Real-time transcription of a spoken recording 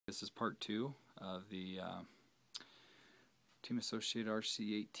This is part 2 of the Team Associated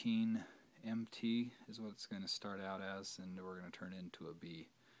RC18MT is what it's going to start out as, and we're going to turn it into a B,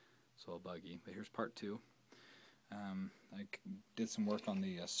 so a buggy. But here's part 2. I did some work on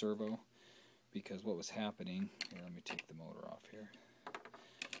the servo, because what was happening, here, let me take the motor off here.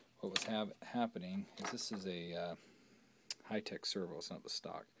 What was happening is this is a high-tech servo, it's not the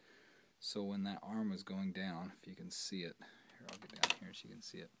stock. So when that arm was going down, if you can see it, here, I'll get down here so you can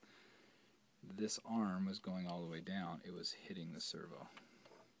see it. This arm was going all the way down, it was hitting the servo.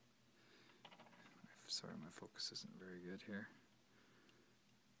 Sorry, my focus isn't very good here.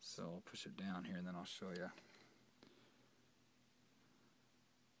 So I'll push it down here and then I'll show you.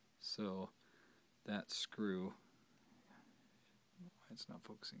 So that screw, it's not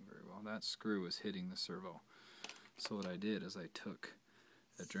focusing very well, that screw was hitting the servo. So what I did is I took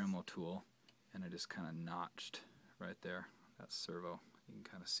a Dremel tool and I just kind of notched right there, that servo. You can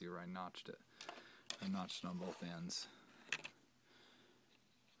kind of see where I notched it. I notched on both ends,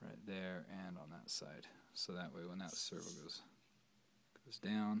 right there and on that side. So that way when that servo goes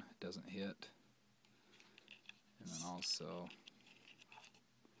down, it doesn't hit. And then also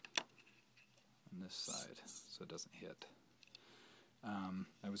on this side, so it doesn't hit.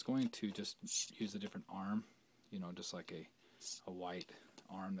 I was going to just use a different arm, you know, just like a white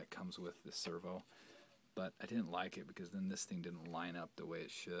arm that comes with the servo, but I didn't like it because then this thing didn't line up the way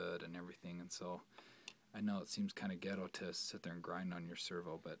it should and everything, and so I know it seems kind of ghetto to sit there and grind on your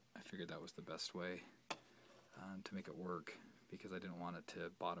servo, but I figured that was the best way to make it work, because I didn't want it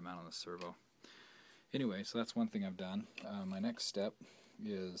to bottom out on the servo. Anyway, so that's one thing I've done. My next step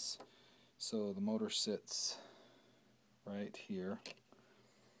is, so the motor sits right here,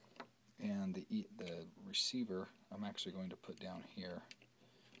 and the receiver I'm actually going to put down here,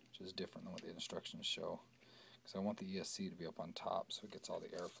 which is different than what the instructions show, because I want the ESC to be up on top so it gets all the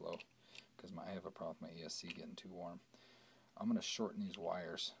airflow, because I have a problem with my ESC getting too warm. I'm going to shorten these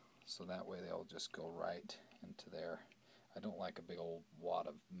wires so that way they'll just go right into there. I don't like a big old wad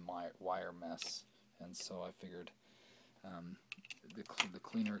of wire mess, and so I figured the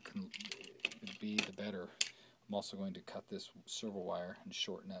cleaner it can be, the better. I'm also going to cut this servo wire and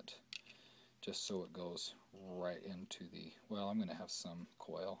shorten it just so it goes right into the, well, I'm going to have some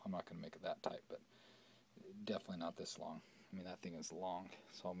coil. I'm not going to make it that tight, but definitely not this long. I mean, that thing is long,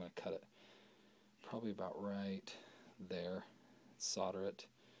 so I'm going to cut it probably about right there, solder it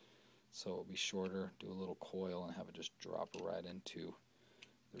so it'll be shorter, do a little coil and have it just drop right into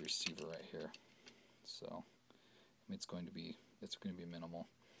the receiver right here. So I mean, it's going to be minimal.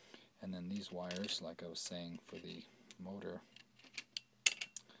 And then these wires, like I was saying, for the motor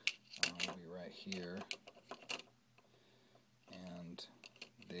will be right here, and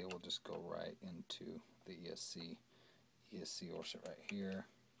they will just go right into the ESC. ESC will sit right here.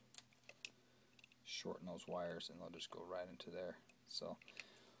 Shorten those wires and they'll just go right into there. So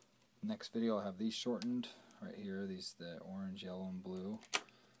next video I'll have these shortened right here, these, the orange, yellow, and blue,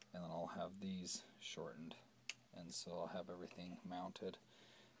 and then I'll have these shortened, and so I'll have everything mounted,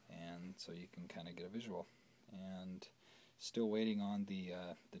 and so you can kind of get a visual. And still waiting on the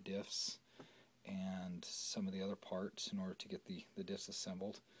diffs and some of the other parts in order to get the diffs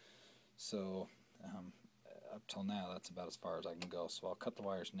assembled. So up till now that's about as far as I can go. So I'll cut the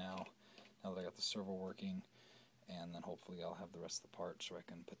wires now that I got the servo working, and then hopefully I'll have the rest of the parts so I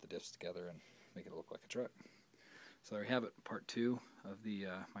can put the diffs together and make it look like a truck. So there you have it, part 2 of the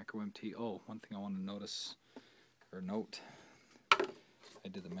Micro MT. Oh, one thing I want to note, I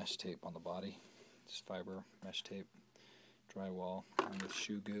did the mesh tape on the body, just fiber mesh tape, drywall, and with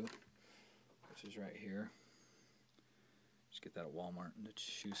shoe goo, which is right here. Just get that at Walmart in the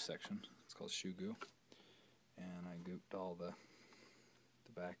shoe section. It's called shoe goo. And I gooped all the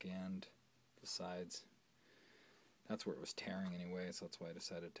back end, the sides. That's where it was tearing anyway, so that's why I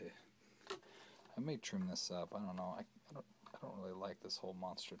decided to. I may trim this up. I don't know. I don't really like this whole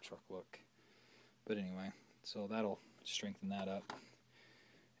monster truck look. But anyway, so that'll strengthen that up.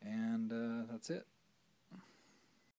 And that's it.